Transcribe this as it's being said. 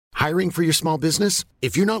Hiring for your small business?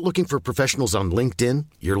 If you're not looking for professionals on LinkedIn,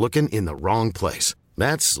 you're looking in the wrong place.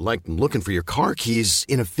 That's like looking for your car keys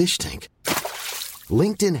in a fish tank.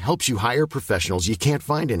 LinkedIn helps you hire professionals you can't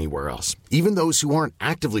find anywhere else, even those who aren't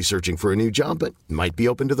actively searching for a new job but might be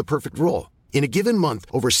open to the perfect role. In a given month,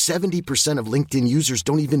 over 70% of LinkedIn users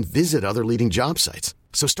don't even visit other leading job sites.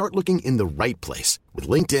 So start looking in the right place. With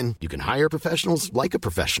LinkedIn, you can hire professionals like a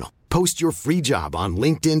professional. Post your free job on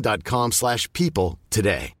linkedin.com/people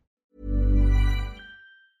today.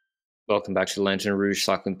 Welcome back to the Lanterne Rouge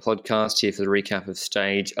Cycling Podcast, here for the recap of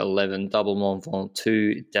Stage 11, Double Mont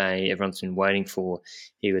Ventoux Day. Everyone's been waiting for,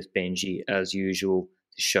 here with Benji, as usual.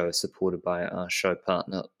 The show is supported by our show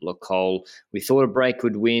partner, Le Col. We thought a break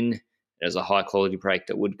would win. It was a high-quality break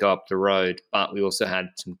that would go up the road, but we also had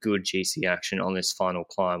some good GC action on this final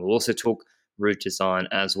climb. We'll also talk route design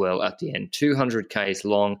as well at the end. 200 Ks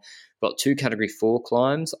long. Got two Category 4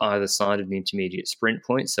 climbs either side of the intermediate sprint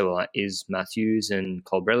point. So is Matthews and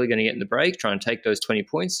Colbrelli going to get in the break, try and take those 20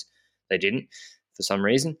 points? They didn't for some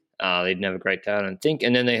reason. They didn't have a great day, I don't think.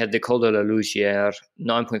 And then they had the Col de la Lougère,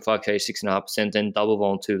 9.5 K, 6.5%, then Double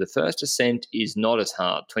Ventoux. The first ascent is not as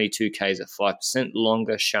hard, 22 Ks at 5%,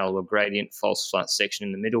 longer, shallower gradient, false flat section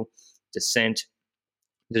in the middle. The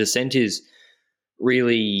descent is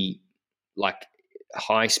really like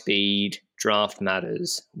high speed, draft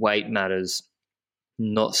matters, weight matters,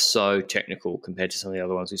 not so technical compared to some of the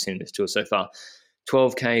other ones we've seen in this tour so far.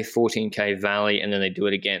 12K, 14K valley, and then they do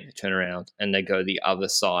it again. They turn around and they go the other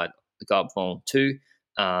side, the Gap Ventoux.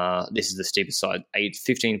 This is the steepest side,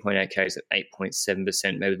 15.8 Ks at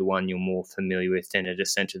 8.7%, maybe the one you're more familiar with, then a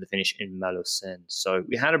descent to the finish in Malocène. So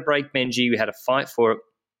we had a break, Benji. We had a fight for it,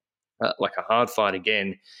 like a hard fight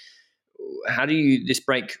again. How do you, this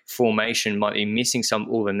break formation might be missing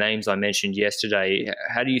all the names I mentioned yesterday.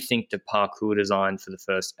 How do you think the parcours design for the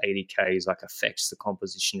first 80 Ks affects the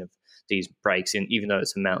composition of these breaks, even though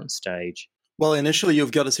it's a mountain stage? Well, initially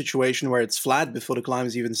you've got a situation where it's flat before the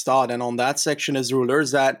climbs even start, and on that section is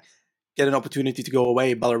rouleurs that get an opportunity to go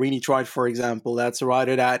away. Ballerini tried, for example. That's a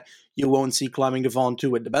rider that you won't see climbing the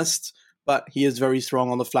Ventoux at the best, but he is very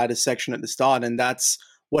strong on the flattest section at the start, and that's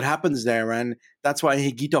what happens there. And that's why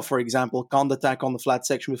Higuita, for example, can't attack on the flat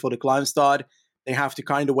section before the climb start. They have to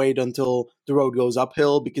kind of wait until the road goes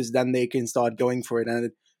uphill, because then they can start going for it. And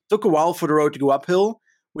it took a while for the road to go uphill.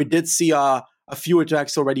 We did see a few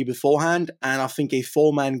attacks already beforehand, and I think a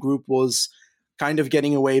four-man group was kind of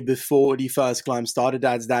getting away before the first climb started.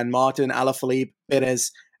 That's Dan Martin, Alaphilippe,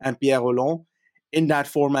 Perez, and Pierre Rolland. In that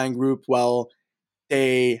four-man group, well,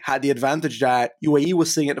 they had the advantage that UAE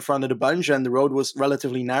was sitting at the front of the bunch and the road was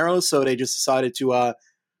relatively narrow, so they just decided to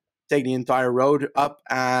take the entire road up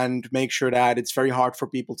and make sure that it's very hard for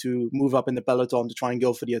people to move up in the peloton to try and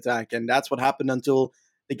go for the attack. And that's what happened until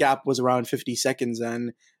the gap was around 50 seconds.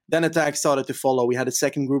 And then attacks started to follow. We had a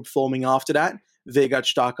second group forming after that. Vega,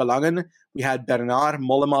 Starke, Langen. We had Bernard,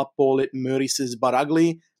 Mollema, Pollitt, Meurice,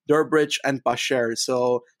 Baragli, Durbridge, and Pacher.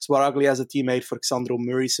 So Sbaragli as a teammate for Xandro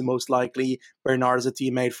Meurice, most likely. Bernard as a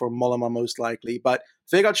teammate for Mollema, most likely. But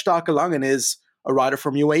Vega, Starke, Langen is a rider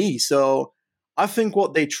from UAE. So I think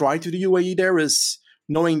what they try to do UAE there is,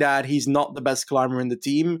 knowing that he's not the best climber in the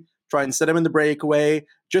team, try and set him in the breakaway,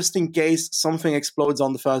 just in case something explodes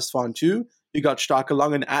on the first Ventoux. You got Starke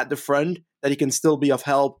Langen at the front, that he can still be of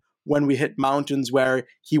help when we hit mountains where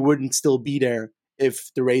he wouldn't still be there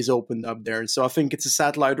if the race opened up there. So I think it's a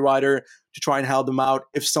satellite rider to try and help them out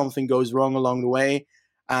if something goes wrong along the way.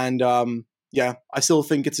 And I still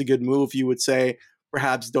think it's a good move. You would say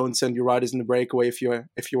perhaps don't send your riders in the breakaway if you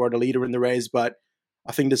are the leader in the race, but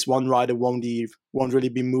I think this one rider won't really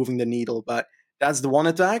be moving the needle. But that's the one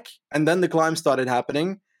attack. And then the climb started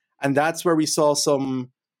happening, and that's where we saw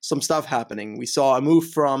some stuff happening. We saw a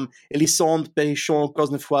move from Elisond, Perichon,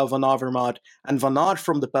 Cosnefroy, Van Avermaet, and Van Aert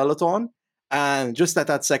from the peloton. And just at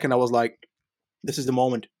that second, I was like, this is the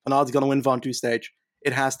moment. Van Aert's going to win Ventoux stage.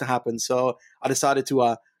 It has to happen. So I decided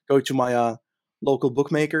to go to my local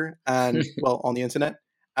bookmaker and, on the internet.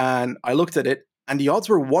 And I looked at it, and the odds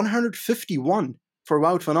were 151 for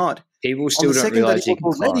Wout van Aert. People still don't realize he can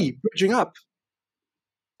already bridging up.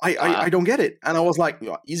 I don't get it. And I was like,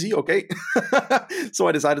 easy, okay. So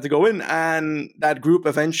I decided to go in, and that group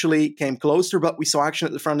eventually came closer, but we saw action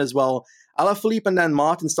at the front as well. Alaphilippe and then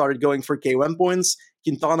Martin started going for KOM points.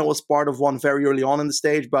 Quintana was part of one very early on in the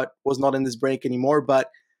stage, but was not in this break anymore. But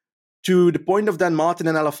to the point of Dan Martin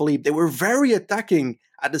and Alaphilippe, they were very attacking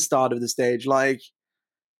at the start of the stage. Like,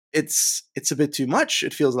 it's a bit too much,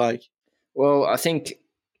 it feels like. Well, I think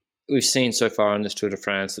we've seen so far on this Tour de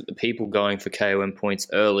France that the people going for KOM points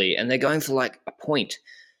early, and they're going for like a point,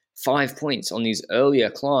 5 points on these earlier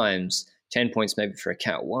climbs, 10 points maybe for a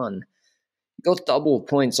Cat 1. Got double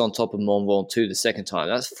points on top of Mont Ventoux the second time.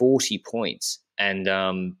 That's 40 points. And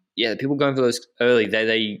the people going for those early,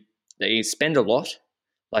 they spend a lot,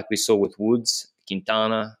 like we saw with Woods,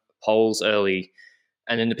 Quintana, Poles early.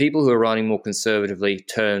 And then the people who are riding more conservatively,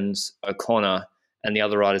 Turns, O'Connor, and the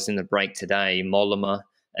other riders in the break today, Mollema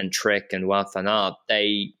and Trek and Wout van Aert,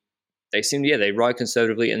 they seem, they ride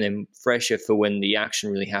conservatively and then fresher for when the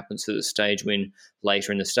action really happens for the stage win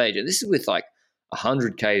later in the stage. And this is with like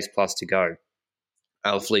 100 Ks plus to go.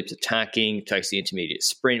 Alaphilippe's attacking, takes the intermediate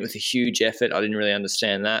sprint with a huge effort. I didn't really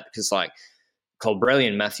understand that because like Colbrelli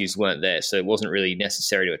and Matthews weren't there, so it wasn't really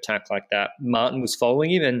necessary to attack like that. Martin was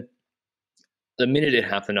following him, and the minute it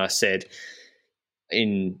happened, I said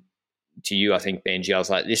to you, I think, Benji, I was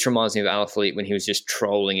like, this reminds me of Alaphilippe when he was just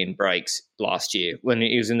trolling in breaks last year, when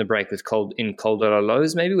he was in the break with Col de la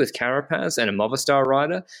Loze, maybe with Carapaz and a Movistar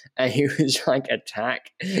rider, and he was like,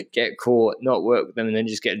 attack, get caught, not work with them, and then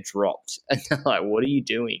just get dropped. And they're like, what are you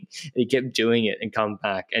doing? And he kept doing it and come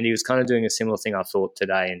back. And he was kind of doing a similar thing, I thought,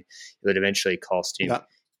 today, and it would eventually cost him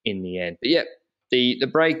in the end. But yeah, the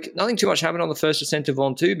break, nothing too much happened on the first ascent of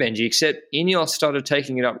Ventoux, Benji, except Ineos started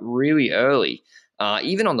taking it up really early.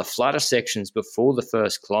 Even on the flatter sections before the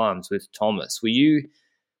first climbs with Thomas, were you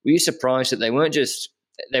surprised that they weren't just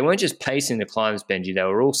pacing the climbs, Benji? They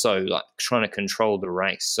were also like trying to control the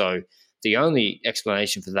race. So the only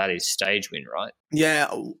explanation for that is stage win, right? Yeah,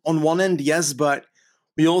 on one end, yes, but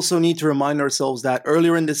we also need to remind ourselves that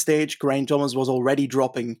earlier in the stage, Geraint Thomas was already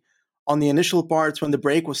dropping on the initial parts when the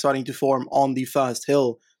break was starting to form on the first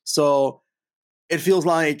hill. So it feels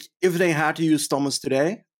like if they had to use Thomas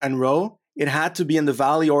today and Rowe, it had to be in the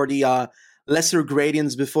valley or the lesser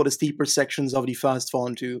gradients before the steeper sections of the first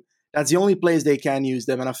Ventoux. That's the only place they can use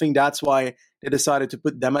them, and I think that's why they decided to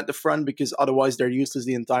put them at the front, because otherwise they're useless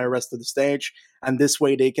the entire rest of the stage, and this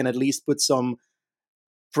way they can at least put some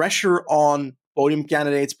pressure on podium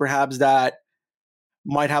candidates, perhaps, that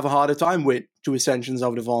might have a harder time with two ascensions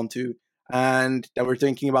of the Ventoux. And that we're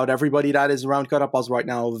thinking about everybody that is around Carapaz right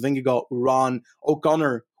now: Vingegaard, Uran,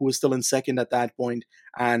 O'Connor, who is still in second at that point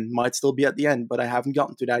and might still be at the end, but I haven't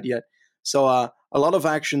gotten to that yet. So a lot of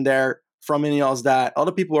action there from Ineos that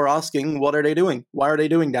other people were asking, what are they doing? Why are they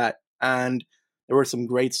doing that? And there were some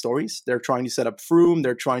great stories. They're trying to set up Froome.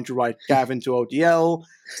 They're trying to ride Cav into OTL,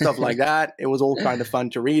 stuff like that. It was all kind of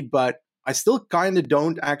fun to read, but I still kind of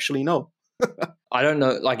don't actually know. I don't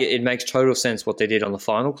know. Like it makes total sense what they did on the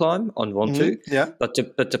final climb on Ventoux. Yeah. But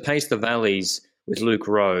to pace the valleys with Luke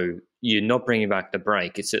Rowe, you're not bringing back the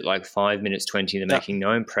break. It's at like 5 minutes 20. They're making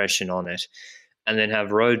no impression on it, and then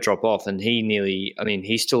have Rowe drop off. And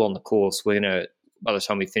he's still on the course. We're gonna, by the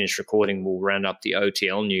time we finish recording, we'll round up the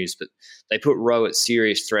OTL news. But they put Rowe at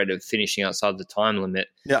serious threat of finishing outside the time limit.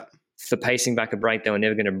 Yeah. For pacing back a break they were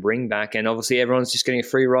never going to bring back, and obviously everyone's just getting a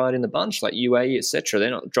free ride in the bunch, like UAE, etc. They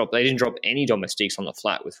didn't drop any domestiques on the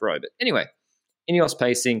flat with Rowe. But anyway, Ineos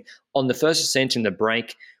pacing on the first ascent in the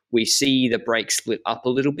break. We see the break split up a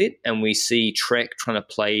little bit, and we see Trek trying to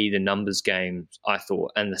play the numbers game, I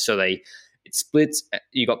thought, and so it splits.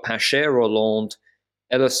 You got Pacher, Roland,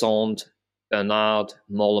 Elisond, Bernard,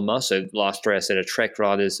 Mollema. So last three I said are Trek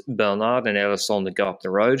riders, Bernard and Elisond that go up the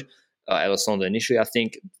road. Elisond initially, I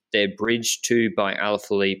think. They're bridged to by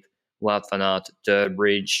Alaphilippe, Wout van Aert,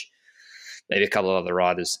 Durbridge, maybe a couple of other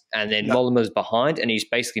riders. And then Mollema's behind, and he's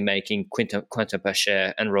basically making Quentin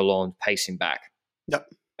Pacher and Roland pacing back. Yep.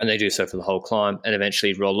 And they do so for the whole climb. And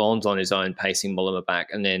eventually Roland's on his own pacing Mollema back.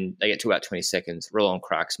 And then they get to about 20 seconds. Roland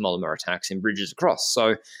cracks, Mollema attacks and bridges across.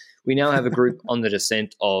 So we now have a group on the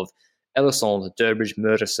descent of Elisond, Durbridge,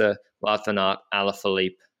 Mertesacker, Wout van Aert,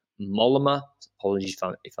 Alaphilippe, Mollema. Apologies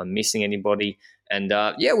if I'm missing anybody. And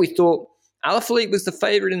we thought Alaphilippe was the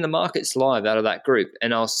favorite in the Markets Live out of that group.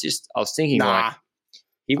 And I was thinking, that's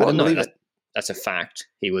a fact.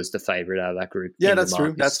 He was the favorite out of that group. Yeah, that's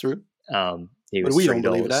true. That's true. He was but we $3. Don't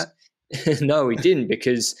believe that. No, we didn't,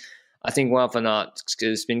 because I think Wout van Aert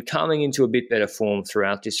has been coming into a bit better form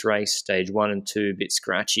throughout this race. Stage 1 and 2, a bit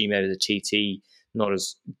scratchy. Maybe the TT not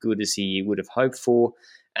as good as he would have hoped for.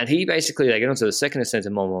 And they get onto the second ascent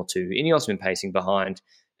of Mont Ventoux. Ineos has been pacing behind,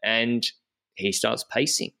 and he starts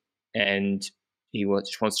pacing. And he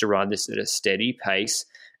just wants to ride this at a steady pace,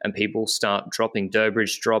 and people start dropping.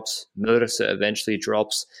 Durbridge drops, Mertesacker eventually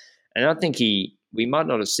drops. And I think we might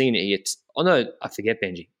not have seen it yet. Oh, no, I forget,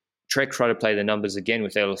 Benji. Trek tried to play the numbers again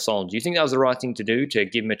with Elisond. Do you think that was the right thing to do, to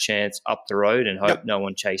give him a chance up the road and hope no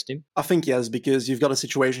one chased him? I think yes, because you've got a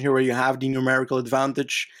situation here where you have the numerical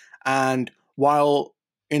advantage, and while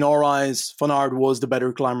in our eyes Van Aert was the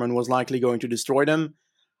better climber and was likely going to destroy them,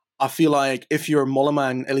 I feel like if you're Mollema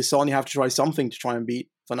and Elisond, you have to try something to try and beat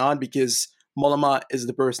Van Aert, because Mollema is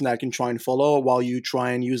the person that can try and follow while you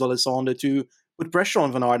try and use Alessandro to put pressure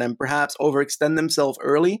on Van Aert and perhaps overextend himself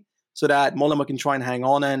early so that Mollema can try and hang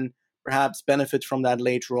on and perhaps benefit from that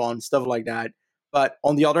later on, stuff like that. But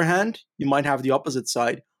on the other hand, you might have the opposite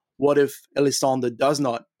side. What if Elizondo does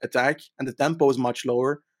not attack and the tempo is much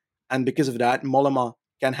lower, and because of that, Mollema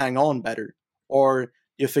can hang on better? Or do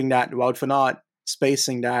you think that Wout van Aert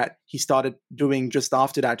spacing that he started doing just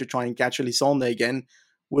after that to try and catch Elizondo again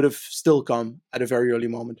would have still come at a very early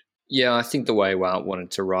moment? Yeah, I think the way Wout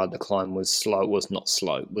wanted to ride the climb was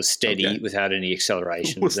steady without any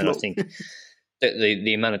accelerations. And I think that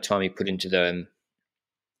the amount of time he put into the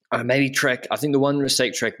maybe Trek, I think the one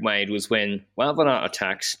mistake Trek made was when Wout van Aert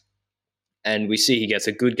attacks and we see he gets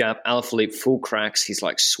a good gap. Alaphilippe full cracks. He's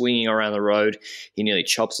like swinging around the road. He nearly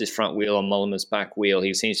chops his front wheel on Mollema's back wheel.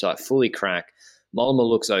 He seems to like fully crack. Mollema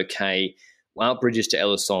looks okay. Wout bridges to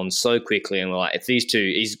Elizondo so quickly, and we're like, if these two,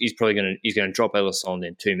 he's probably going to drop Elizondo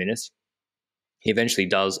in 2 minutes. He eventually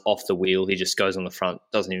does off the wheel. He just goes on the front,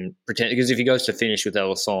 doesn't even pretend, because if he goes to finish with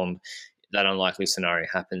Elizondo, that unlikely scenario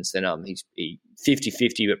happens. Then he's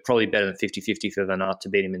 50-50, but probably better than 50-50 for Van Aert to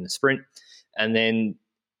beat him in the sprint. And then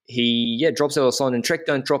he drops Elizondo, and Trek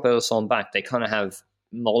don't drop Elizondo back. They kind of have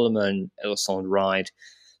Mollema and Elizondo ride,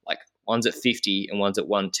 like one's at 50 and one's at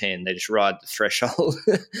 110. They just ride the threshold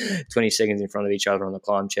 20 seconds in front of each other on the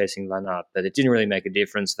climb chasing Van Aert. But it didn't really make a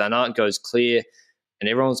difference. Van Aert goes clear and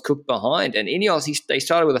everyone's cooked behind. And Ineos, they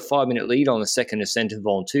started with a 5-minute lead on the second ascent of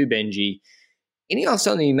Vol 2, Benji.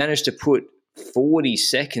 Ineos only managed to put 40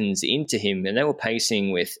 seconds into him, and they were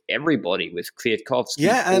pacing with everybody, with Kwiatkowski.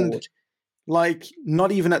 Yeah, and like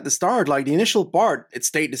not even at the start, like the initial part, it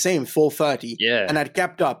stayed the same, full 30. Yeah. And that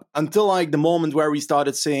kept up until like the moment where we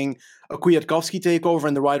started seeing a Kwiatkowski take over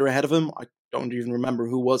and the rider ahead of him. I don't even remember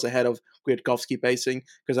who was ahead of Kwiatkowski pacing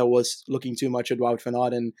because I was looking too much at Wout van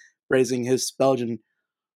Aert and praising his Belgian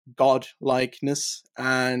godlikeness.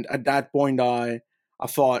 And at that point, I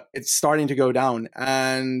thought it's starting to go down,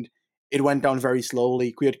 and it went down very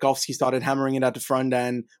slowly. Kwiatkowski started hammering it at the front,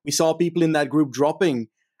 and we saw people in that group dropping.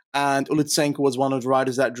 And Lutsenko was one of the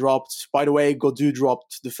riders that dropped. By the way, Gaudu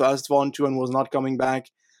dropped the first one too and was not coming back.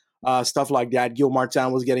 Stuff like that. Guillaume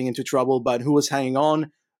Martin was getting into trouble, but who was hanging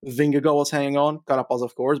on? Vingegaard was hanging on. Carapaz,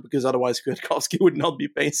 of course, because otherwise Kwiatkowski would not be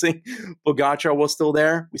pacing. Pogacar was still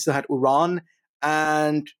there. We still had Uran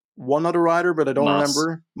and one other rider, but I don't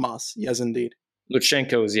remember. Mas, yes, indeed.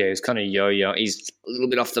 Lutsenko was kind of yo-yo. He's a little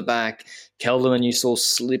bit off the back. Kelderman, you saw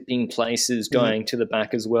slipping places going to the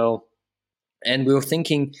back as well. And we were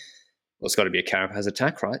thinking, well, it's got to be a Carapaz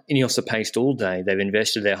attack, right? Ineos are paced all day. They've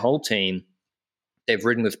invested their whole team. They've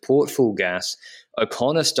ridden with Port full gas.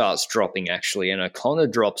 O'Connor starts dropping, actually, and O'Connor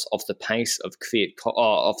drops off the pace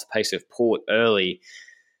of Port early.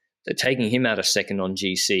 They're taking him out a second on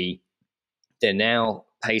GC. They're now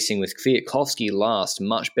pacing with Kwiatkowski last,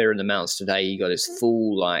 much better in the mountains today. He got his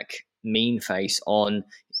full, mean face on,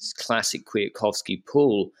 his classic Kwiatkowski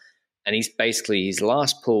pull. And he's basically his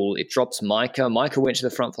last pull. It drops Micah. Micah went to the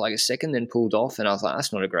front for a second, then pulled off. And I was like,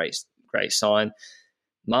 that's not a great sign.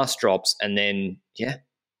 Mas drops. And then,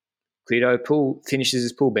 Kwiato finishes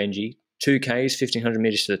his pull, Benji. 2Ks, 1,500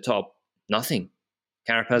 meters to the top. Nothing.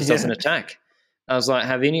 Carapaz doesn't attack. I was like,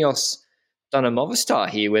 have Ineos done a Movistar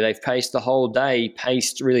here where they've paced the whole day,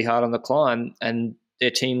 paced really hard on the climb, and their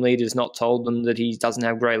team leader's not told them that he doesn't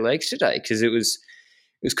have great legs today? Because it was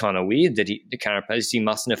kind of weird that the Carapaz, he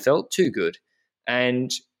mustn't have felt too good.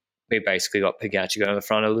 And we basically got Pogacar going to the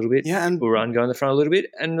front a little bit, and Uran going to the front a little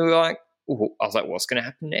bit, and we were like, I was like, what's going to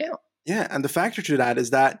happen now? Yeah, and the factor to that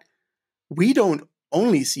is that we don't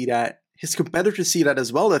only see that, his competitors see that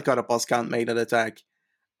as well, that Carapaz can't make that attack.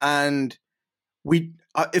 And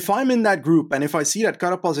if I'm in that group and if I see that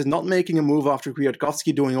Carapaz is not making a move after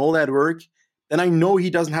Kwiatkowski doing all that work, then I know he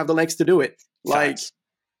doesn't have the legs to do it. Facts.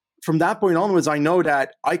 From that point onwards, I know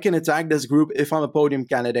that I can attack this group if I'm a podium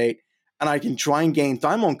candidate, and I can try and gain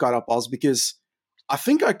time on Carapaz because I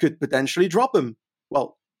think I could potentially drop him.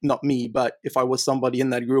 Well, not me, but if I was somebody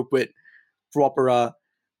in that group with proper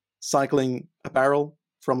cycling apparel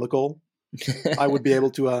from Le Col, I would be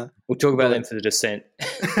able to... we'll talk about them for the descent.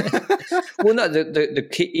 Well, no,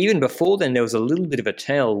 even before then, there was a little bit of a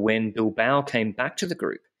tell when Bilbao came back to the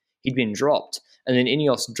group. He'd been dropped. And then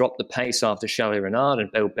Ineos dropped the pace after Chalet Renard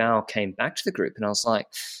and Bilbao came back to the group. And I was like,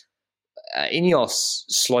 Ineos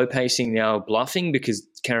slow pacing now, bluffing because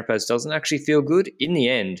Carapaz doesn't actually feel good. In the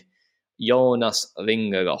end, Jonas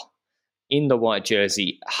Vingegaard in the white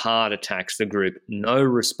jersey hard attacks the group. No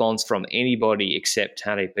response from anybody except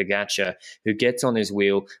Tadej Pogacar, who gets on his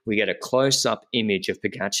wheel. We get a close-up image of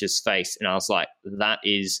Pogacar's face. And I was like, that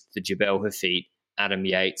is the Jebel Hafid Adam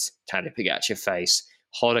Yates, Tadej Pogacar face.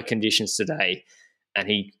 Hotter conditions today, and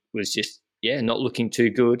he was just, not looking too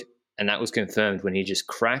good. And that was confirmed when he just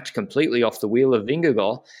cracked completely off the wheel of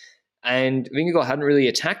Vingegaard. And Vingegaard hadn't really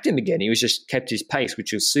attacked him again. He was just kept his pace,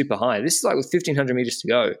 which was super high. This is like with 1,500 meters to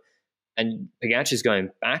go. And Pogacar's going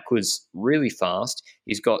backwards really fast.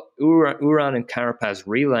 He's got Uran and Carapaz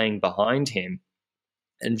relaying behind him.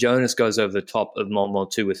 And Jonas goes over the top of Mont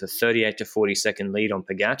Ventoux with a 38 to 40 second lead on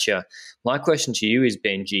Pogacar. My question to you is,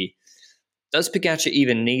 Benji, does Pogacar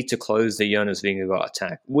even need to close the Jonas Vingegaard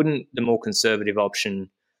attack? Wouldn't the more conservative option,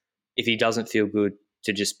 if he doesn't feel good,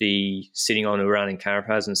 to just be sitting on Uran and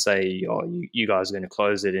Carapaz and say, you guys are going to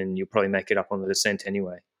close it and you'll probably make it up on the descent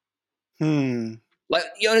anyway? Like,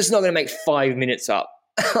 Jonas is not going to make 5 minutes up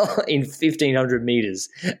in 1,500 meters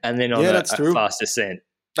and then on a fast descent.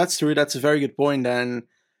 That's true. That's a very good point. And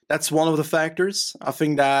that's one of the factors. I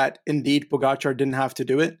think that indeed Pogacar didn't have to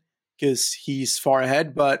do it because he's far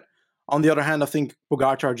ahead. But on the other hand, I think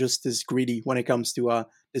Pogacar just is greedy when it comes to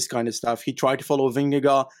this kind of stuff. He tried to follow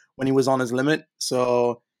Vingegaard when he was on his limit.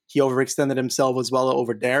 So he overextended himself as well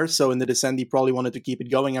over there. So in the descent, he probably wanted to keep it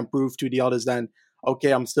going and prove to the others then,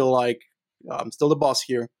 okay, I'm still the boss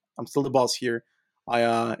here.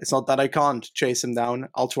 It's not that I can't chase him down.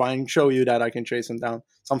 I'll try and show you that I can chase him down.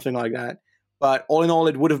 Something like that. But all in all,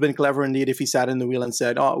 it would have been clever indeed if he sat in the wheel and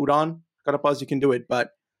said, Uran, Carapaz, you can do it.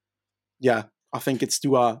 But yeah, I think it's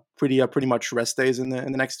two pretty much rest days in the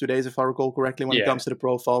next 2 days, if I recall correctly, when it comes to the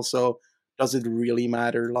profile. So does it really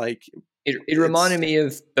matter? Like it reminded me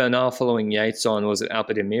of Bernal following Yates on, was it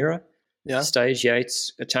Alpe d'Huez? Yeah. Stage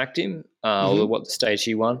Yates attacked him, or what the stage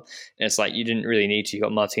he won. And it's like you didn't really need to. You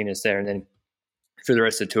got Martinez there, and then for the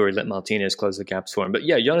rest of the tour, he let Martinez close the gaps for him. But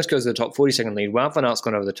yeah, Jonas goes to the top, 40-second lead. Wout van Aert's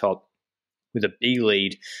gone over the top with a big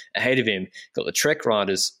lead ahead of him. Got the Trek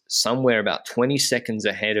riders somewhere about 20 seconds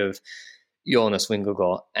ahead of Jonas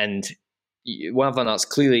Vingegaard. And Wout van Aert's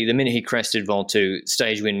clearly, the minute he crested Ventoux,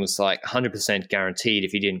 stage win was like 100% guaranteed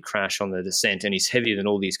if he didn't crash on the descent. And he's heavier than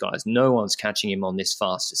all these guys. No one's catching him on this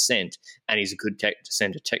fast descent. And he's a good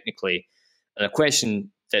descenter technically. And a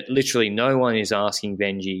question that literally no one is asking,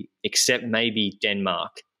 Benji, except maybe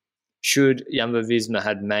Denmark. Should Jumbo-Visma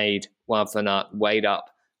had made Wout van Aert wait up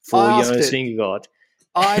for Jonas Vingegaard?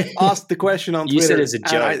 I asked the question on Twitter. You said it as a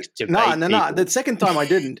joke. No. The second time I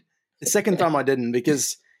didn't.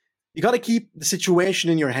 Because you got to keep the situation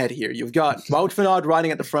in your head here. You've got Wout van Aert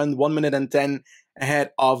riding at the front, 1 minute and 10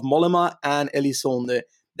 ahead of Mollema and Elisonde.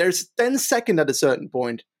 There's 10 seconds at a certain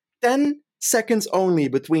point. 10 seconds only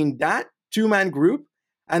between that two-man group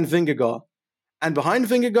and Vingegaard. And behind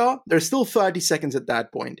Vingegaard, there's still 30 seconds at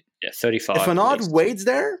that point. Yeah, 35. If Van Aert waits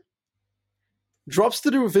there, drops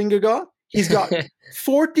to the Vingegaard, he's got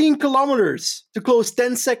 14 kilometers to close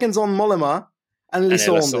 10 seconds on Mollema and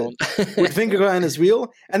Elisonde with Vingegaard in his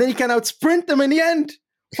wheel, and then he can outsprint them in the end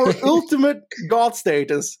for ultimate god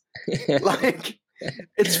status. Like,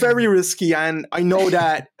 it's very risky, and I know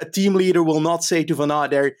that a team leader will not say to Van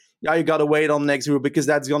Aert there, yeah, you gotta wait on the next group, because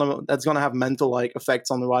that's gonna have mental like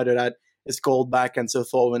effects on the rider that is called back and so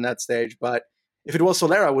forth in that stage. But if it was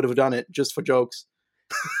Soler, I would have done it just for jokes.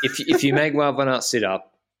 if you make Wout van Aert sit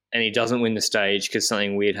up and he doesn't win the stage because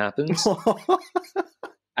something weird happens,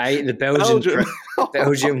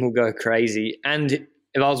 Belgium will go crazy. And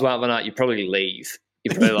if I was Wout van Aert, you'd probably leave.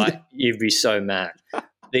 You'd be so mad.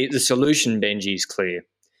 The solution, Benji, is clear.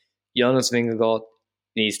 Jonas Vingegaard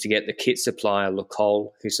needs to get the kit supplier Le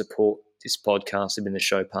Col, who support this podcast, have been the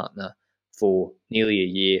show partner for nearly a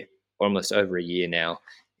year, or almost over a year now.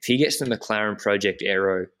 If he gets the McLaren Project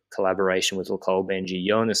Aero collaboration with Le Col, Benji,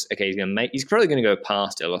 Jonas, he's probably going to go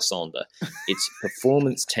past Elisonde. It's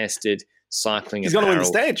performance tested cycling. He's going to win the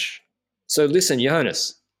stage. So listen,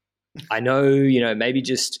 Jonas, I know, maybe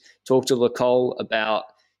just talk to Le Col about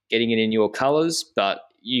getting it in your colors, but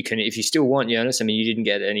you can, if you still want, Jonas, you didn't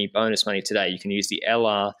get any bonus money today. You can use the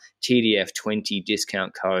LR TDF20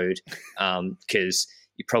 discount code because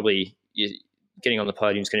getting on the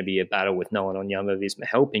podium is going to be a battle with no one on Jumbo-Visma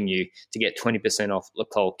helping you to get 20% off Le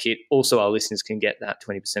Col kit. Also, our listeners can get that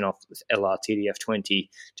 20% off with LR TDF20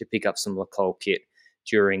 to pick up some Le Col kit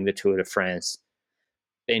during the Tour de France.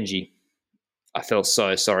 Benji, I felt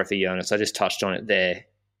so sorry for Jonas. I just touched on it there.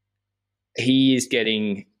 He is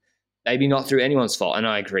getting, maybe not through anyone's fault, and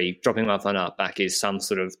I agree, dropping Wout van Aert back is some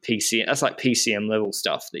sort of PCM. That's like PCM level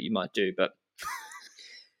stuff that you might do, but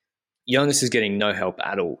Jonas is getting no help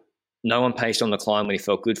at all. No one paced on the climb when he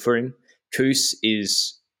felt good for him. Koos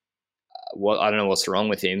is, I don't know what's wrong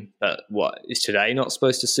with him, but is today not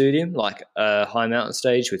supposed to suit him? Like a high mountain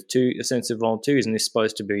stage with a sense of Ventoux, isn't this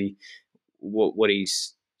supposed to be what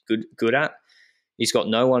he's good at? He's got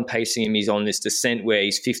no one pacing him. He's on this descent where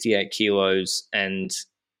he's 58 kilos and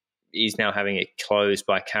he's now having it closed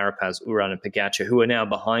by Carapaz, Uran, and Pogačar, who are now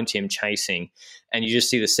behind him chasing. And you just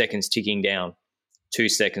see the seconds ticking down, 2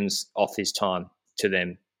 seconds off his time to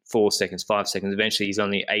them, 4 seconds, 5 seconds. Eventually, he's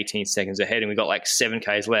only 18 seconds ahead, and we've got like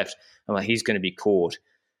 7Ks left. I'm like, he's going to be caught.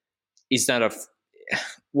 Is that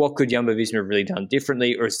what could Jumbo-Visma have really done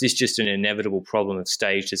differently, or is this just an inevitable problem of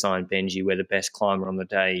stage design, Benji, where the best climber on the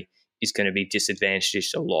day is going to be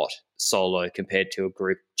disadvantaged a lot solo compared to a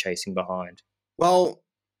group chasing behind? Well,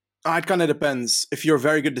 it kind of depends. If you're a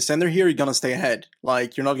very good descender here, you're going to stay ahead.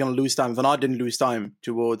 Like, you're not going to lose time. Van Aert didn't lose time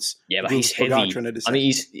towards... Yeah, but he's heavy. I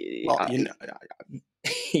mean,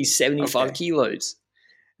 he's 75 kilos.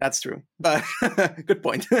 That's true. But good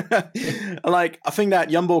point. Like, I think that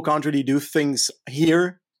Jumbo can't really do things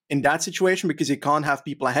here in that situation because you can't have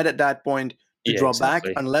people ahead at that point to draw back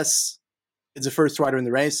unless it's the first rider in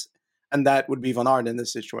the race. And that would be Van Aert in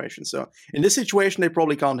this situation. So in this situation, they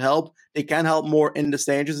probably can't help. They can help more in the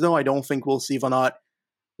stages, though. I don't think we'll see Van Aert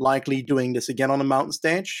likely doing this again on a mountain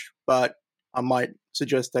stage. But I might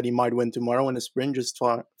suggest that he might win tomorrow in a sprint just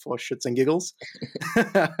for shits and giggles.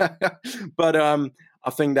 But I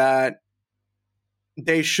think that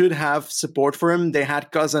they should have support for him. They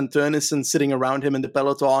had Kaz and Teunissen sitting around him in the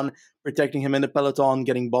peloton, protecting him in the peloton,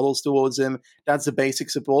 getting bottles towards him. That's the basic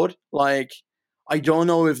support. Like, I don't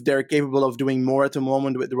know if they're capable of doing more at the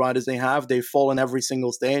moment with the riders they have. They've fallen every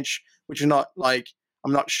single stage, which is not like,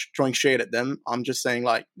 I'm not throwing shade at them. I'm just saying,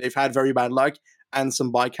 like, they've had very bad luck and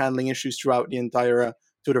some bike handling issues throughout the entire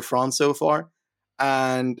Tour de France so far.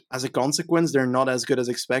 And as a consequence, they're not as good as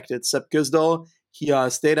expected. Sepp Kuss, though, he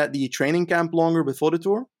stayed at the training camp longer before the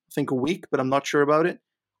Tour. I think a week, but I'm not sure about it.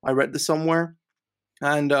 I read this somewhere.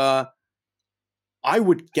 And I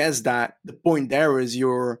would guess that the point there is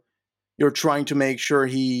you're trying to make sure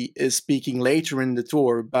he is speaking later in the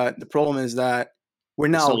Tour. But the problem is that we're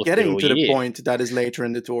now getting to the point that is later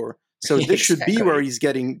in the Tour. So this should be where he's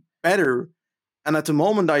getting better. And at the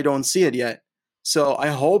moment, I don't see it yet. So I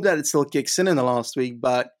hope that it still kicks in the last week.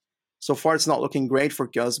 But so far, it's not looking great for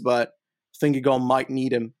Kuss. But Vingegaard might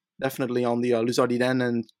need him, definitely on the Luzardiden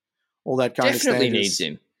and all that kind of stuff. Definitely needs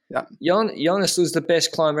him. Yeah. Jonas was the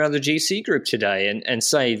best climber out of the GC group today, and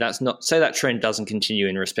say that trend doesn't continue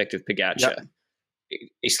in respect of Pogačar.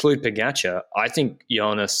 Exclude Pogačar, I think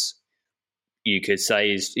Jonas, you could say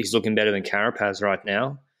he's looking better than Carapaz right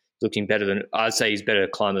now. I'd say he's better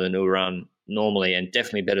climber than Uran normally, and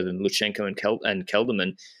definitely better than Lutsenko and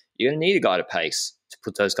Kelderman. You're going to need a guy to pace to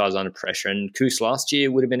put those guys under pressure, and Kuss last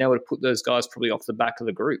year would have been able to put those guys probably off the back of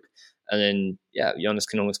the group. And then, Jonas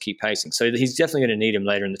can almost keep pacing. So he's definitely going to need him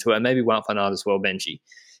later in the Tour. And maybe Wout van Aert as well, Benji.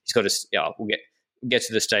 He's got to, we'll get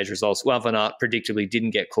to the stage results. Wout van Aert predictably didn't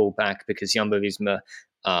get called back because Jumbo-Visma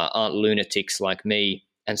aren't lunatics like me.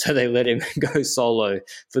 And so they let him go solo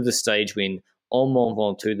for the stage win on Mont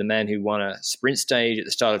Ventoux. The man who won a sprint stage at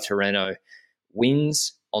the start of Tirreno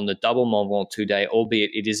wins on the double Mont Ventoux day,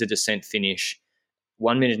 albeit it is a descent finish.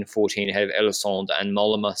 1 minute and 14 ahead of Elisond and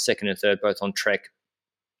Mollema, second and third, both on Trek.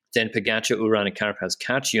 Then Pogačar, Uran, and Carapaz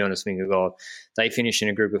catch Jonas Vingegaard. They finish in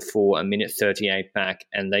a group of 4, 1 minute 38 back,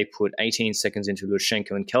 and they put 18 seconds into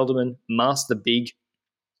Lutsenko and Kelderman. Mas, the big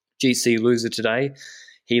GC loser today,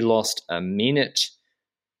 he lost 1 minute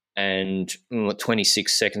and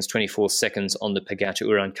 26 seconds, 24 seconds on the Pogačar,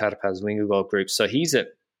 Uran, Carapaz, Vingegaard group. So he's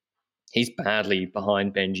badly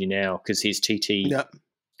behind Benji now because his TT,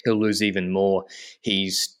 he'll lose even more.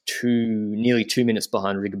 He's nearly 2 minutes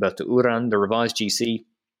behind Rigoberto Uran, the revised GC.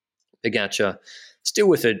 Pogačar still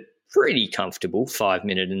with a pretty comfortable 5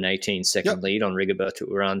 minute and 18 second lead on Rigoberto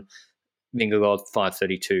Uran. Vingegaard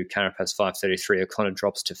 5:32, Carapaz 5:33. O'Connor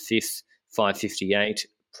drops to 5th, 5:58.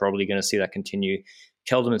 Probably going to see that continue.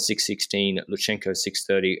 Kelderman 6:16, Lutsenko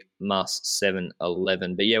 6:30, Mas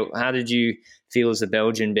 7:11. But how did you feel as a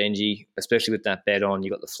Belgian, Benji, especially with that bet on? You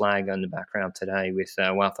got the flag on the background today with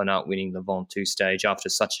Wout van Aert winning the Ventoux stage after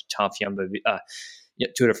such a tough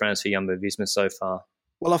Tour de France for Jumbo-Visma so far.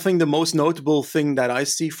 Well, I think the most notable thing that I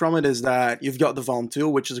see from it is that you've got the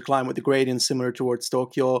Ventoux, which is a climb with the gradient similar towards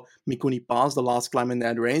Tokyo, Mikuni Pass, the last climb in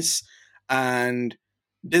that race. And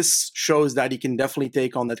this shows that he can definitely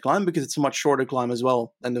take on that climb because it's a much shorter climb as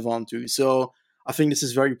well than the Ventoux. So I think this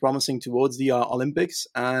is very promising towards the Olympics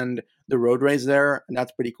and the road race there. And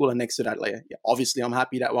that's pretty cool. And next to that, obviously, I'm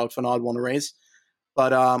happy that Wout van Aert won a race.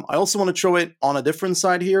 But I also want to throw it on a different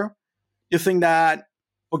side here. You think that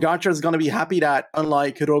Pogačar is going to be happy that,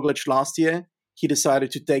 unlike Roglic last year, he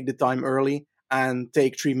decided to take the time early and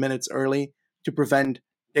take 3 minutes early to prevent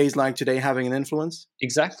days like today having an influence?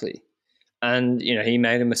 Exactly. And, he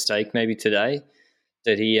made a mistake maybe today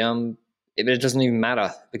that he but it doesn't even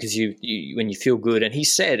matter because you when you feel good. And he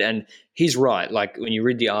said, and he's right. Like when you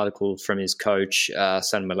read the article from his coach,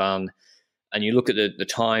 San Milan, and you look at the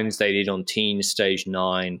times they did on Teen Stage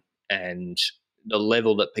 9 and the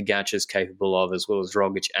level that Pogacar is capable of, as well as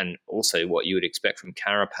Roglic, and also what you would expect from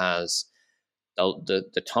Carapaz.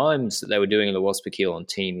 The times that they were doing in the Waspakil on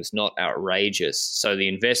Teen was not outrageous. So the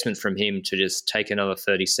investment from him to just take another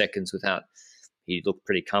 30 seconds without, he looked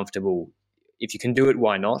pretty comfortable. If you can do it,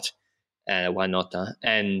 why not? Why not?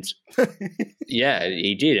 And yeah,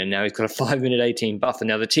 he did. And now he's got a 5-minute 18 buffer.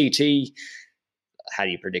 Now the TT, how do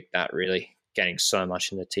you predict that really? Getting so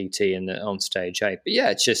much in the TT and on stage 8. But yeah,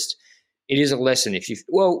 it is a lesson.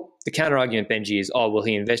 The counter argument, Benji, is,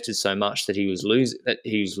 he invested so much that he was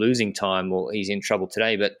losing time or he's in trouble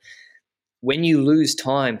today. But when you lose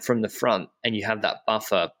time from the front and you have that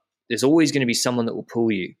buffer, there's always going to be someone that will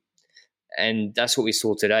pull you. And that's what we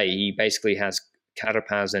saw today. He basically has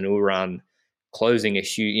Carapaz and Uran closing a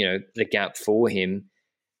huge, the gap for him,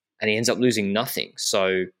 and he ends up losing nothing.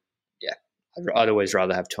 So yeah, I'd always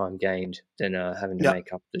rather have time gained than having to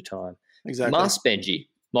make up the time. Exactly. Mas Benji,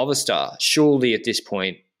 Movistar, surely at this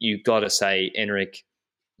point you've got to say, Enric,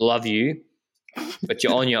 love you, but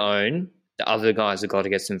you're on your own. The other guys have got to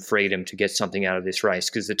get some freedom to get something out of this race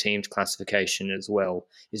because the team's classification as well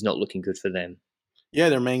is not looking good for them. Yeah,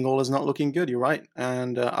 their main goal is not looking good. You're right.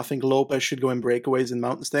 And I think Lopez should go in breakaways in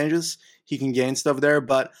mountain stages. He can gain stuff there.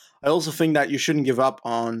 But I also think that you shouldn't give up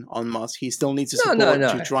on Mas. He still needs to support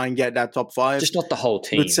to try and get that top 5. Just not the whole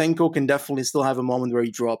team. Lutsenko can definitely still have a moment where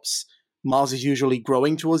he drops. Mas is usually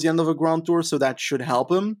growing towards the end of a Grand Tour, so that should help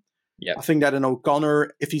him. Yep. I think that in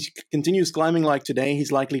O'Connor, if he continues climbing like today,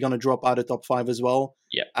 he's likely going to drop out of top 5 as well.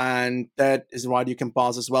 Yep. And that is a ride you can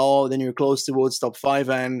pass as well. Then you're close towards top 5,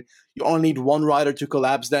 and you only need one rider to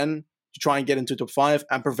collapse then to try and get into top 5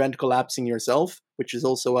 and prevent collapsing yourself, which is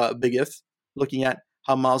also a big if, looking at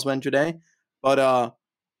how Mas went today. But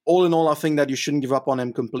all in all, I think that you shouldn't give up on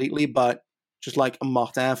him completely. But just like a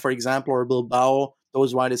Martin, for example, or Bilbao,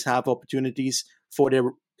 those riders have opportunities for their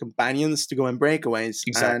companions to go in breakaways.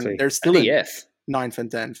 Exactly. And they're still in F. 9th and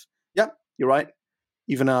 10th. Yep, you're right.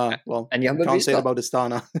 Even, and Jumbo can't Visma. say it about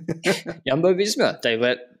Astana. Jumbo Visma, they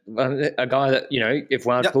let a guy that, if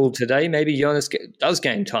Wout pulled today, maybe Jonas does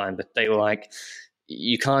gain time, but they were like,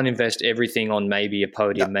 you can't invest everything on maybe a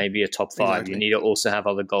podium, maybe a top 5. Exactly. You need to also have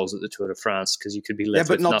other goals at the Tour de France because you could be left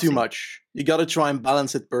with nothing. Yeah, but not too much. You got to try and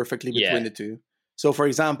balance it perfectly between the two. So, for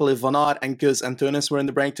example, if Van Aert and Kuss and Teunis were in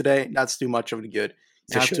the break today, that's too much of the good.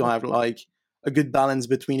 You have to have a good balance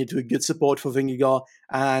between the two, a good support for Vingegaard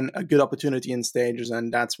and a good opportunity in stages,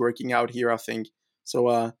 and that's working out here, I think.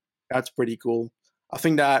 So that's pretty cool. I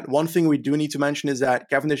think that one thing we do need to mention is that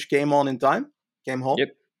Cavendish came on in time, came home. Yep,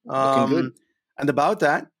 looking good. And about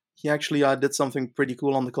that, he actually did something pretty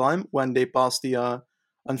cool on the climb when they passed the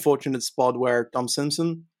unfortunate spot where Tom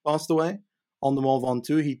Simpson passed away on the Mont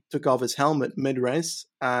Ventoux. He took off his helmet mid-race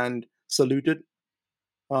and saluted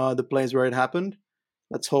the place where it happened.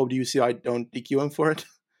 Let's hope the UCI don't DQ him for it.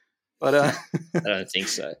 But I don't think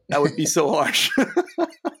so. That would be so harsh.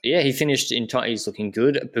 Yeah, he finished in time. He's looking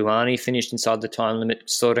good. Buhani finished inside the time limit.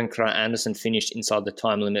 Sorenkra Anderson finished inside the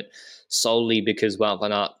time limit solely because Wout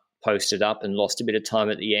van Aert posted up and lost a bit of time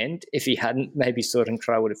at the end. If he hadn't, maybe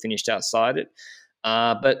Sorenkra would have finished outside it.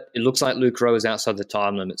 But it looks like Luke Rowe is outside the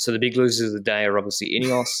time limit. So the big losers of the day are obviously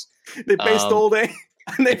Ineos. They paced all day.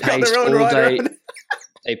 And they've got their own rider.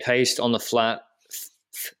 They paced on the flat.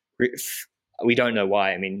 We don't know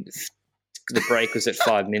why. I mean, the break was at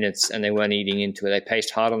 5 minutes and they weren't eating into it. They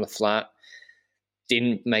paced hard on the flat,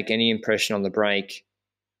 didn't make any impression on the break,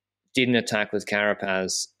 didn't attack with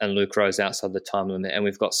Carapaz, and Luke Rowe's outside the time limit. And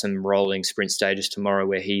we've got some rolling sprint stages tomorrow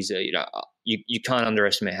where he's, you can't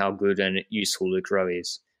underestimate how good and useful Luke Rowe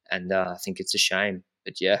is. And I think it's a shame.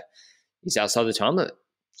 But yeah, he's outside the time limit.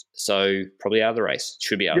 So probably out of the race.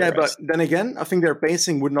 Should be out of the race. Yeah, but then again, I think their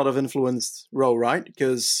pacing would not have influenced Rowe, right?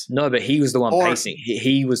 Because no, but he was the one pacing.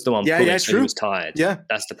 He was the one pulling, so he was tired. Yeah,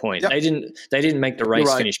 that's the point. Yeah. They didn't make the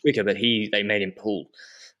race finish quicker, but they made him pull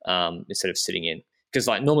instead of sitting in. Because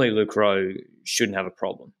normally Luke Rowe shouldn't have a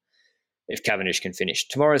problem if Cavendish can finish.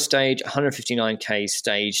 Tomorrow's stage, 159k,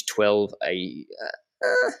 stage 12.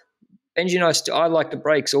 Benji, I like the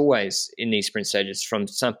breaks always in these sprint stages from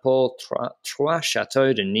Saint-Paul, Trois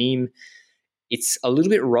Chateaux to Nîmes. It's a little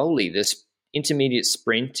bit rolly. This intermediate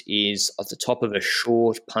sprint is at the top of a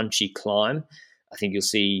short, punchy climb. I think you'll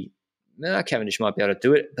see Cavendish might be able to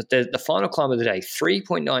do it. But the final climb of the day,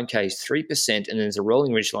 3.9k, 3%, and then there's a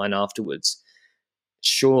rolling ridgeline afterwards.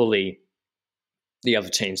 Surely the other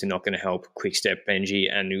teams are not going to help Quick Step,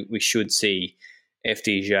 Benji, and we should see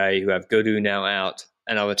FDJ, who have Godou now out,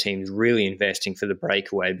 and other teams really investing for the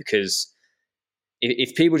breakaway, because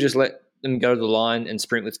if people just let them go to the line and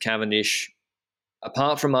sprint with Cavendish,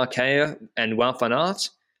 apart from Arkea and Wout van Aert,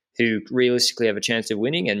 who realistically have a chance of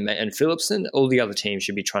winning, and Philipsen, all the other teams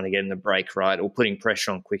should be trying to get in the break, right, or putting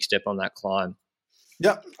pressure on Quick-Step on that climb.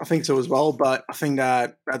 Yeah, I think so as well, but I think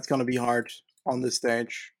that that's going to be hard on this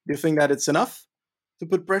stage. Do you think that it's enough to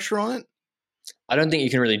put pressure on it? I don't think you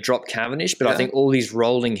can really drop Cavendish, but I think all these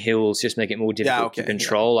rolling hills just make it more difficult to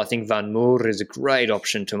control. I think Van Moer is a great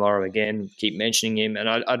option tomorrow again. Keep mentioning him, and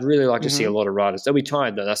I'd really like to see a lot of riders. They'll be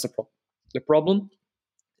tired, though. That's the problem.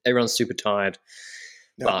 Everyone's super tired.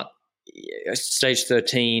 But stage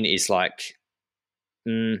 13 is like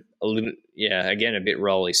a little, again, a bit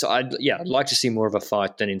rolly. So I'd like to see more of a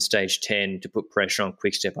fight than in stage 10 to put pressure on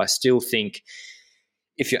Quick-Step. I still think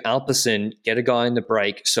if you're Alpecin, get a guy in the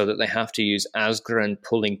break so that they have to use Asgreen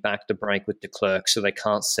pulling back the break with de Klerk, so they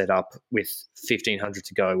can't set up with 1,500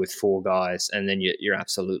 to go with 4 guys, and then you're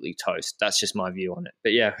absolutely toast. That's just my view on it.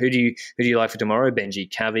 But yeah, who do you like for tomorrow,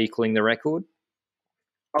 Benji? Cav equaling the record?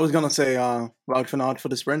 I was going to say Wout van Aert for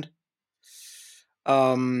the sprint.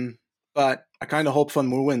 But I kind of hope Van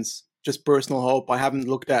Moer wins. Just personal hope. I haven't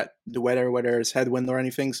looked at the weather, whether it's headwind or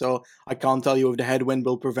anything, so I can't tell you if the headwind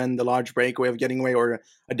will prevent the large breakaway of getting away or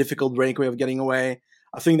a difficult breakaway of getting away.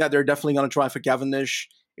 I think that they're definitely going to try for Cavendish.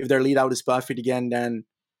 If their lead out is perfect again, then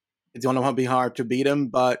it's going to be hard to beat him,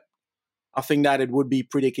 but I think that it would be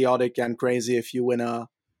pretty chaotic and crazy if you win a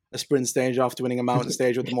sprint stage after winning a mountain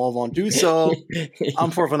stage with the Mont Ventoux. So I'm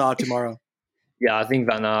for Van Aert tomorrow. Yeah, I think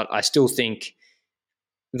Van Aert. I still think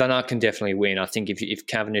Van Aert can definitely win. I think if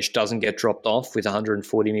Cavendish doesn't get dropped off with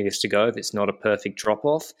 140 metres to go, if it's not a perfect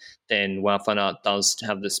drop-off, then Wout van Aert does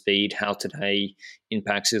have the speed. How today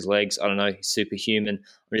impacts his legs, I don't know, he's superhuman.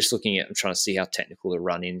 I'm trying to see how technical the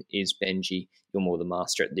run-in is, Benji. You're more the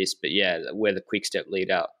master at this. But yeah, where the Quick-Step lead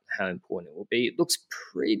out, how important it will be. It looks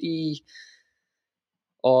pretty...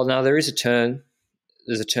 Oh, no, there is a turn.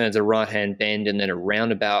 There's a turn, a right-hand bend, and then a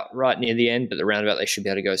roundabout right near the end. But the roundabout, they should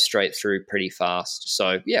be able to go straight through pretty fast.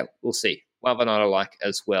 So, yeah, we'll see. Wout van Aert I like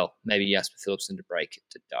as well. Maybe Jasper Philipsen to break it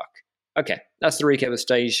to duck. Okay, that's the recap of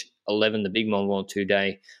Stage 11, the big Mont Ventoux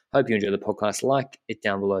day. Hope you enjoyed the podcast. Like it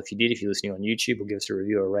down below if you did. If you're listening on YouTube, or give us a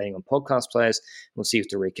review or a rating on podcast players. We'll see you with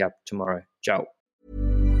the recap tomorrow. Ciao.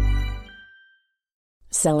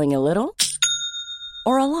 Selling a little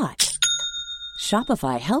or a lot?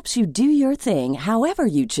 Shopify helps you do your thing however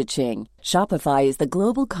you cha-ching. Shopify is the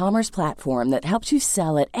global commerce platform that helps you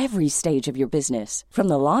sell at every stage of your business. From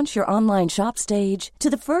the launch your online shop stage to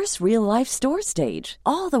the first real-life store stage,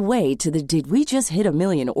 all the way to the did we just hit a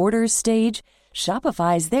million orders stage.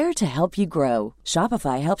 Shopify is there to help you grow.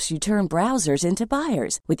 Shopify helps you turn browsers into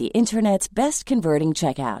buyers with the internet's best converting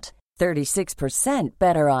checkout. 36%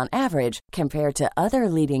 better on average compared to other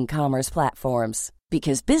leading commerce platforms.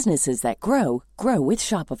 Because businesses that grow, grow with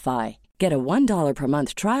Shopify. Get a $1 per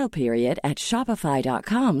month trial period at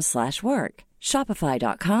shopify.com/work.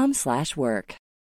 Shopify.com/work.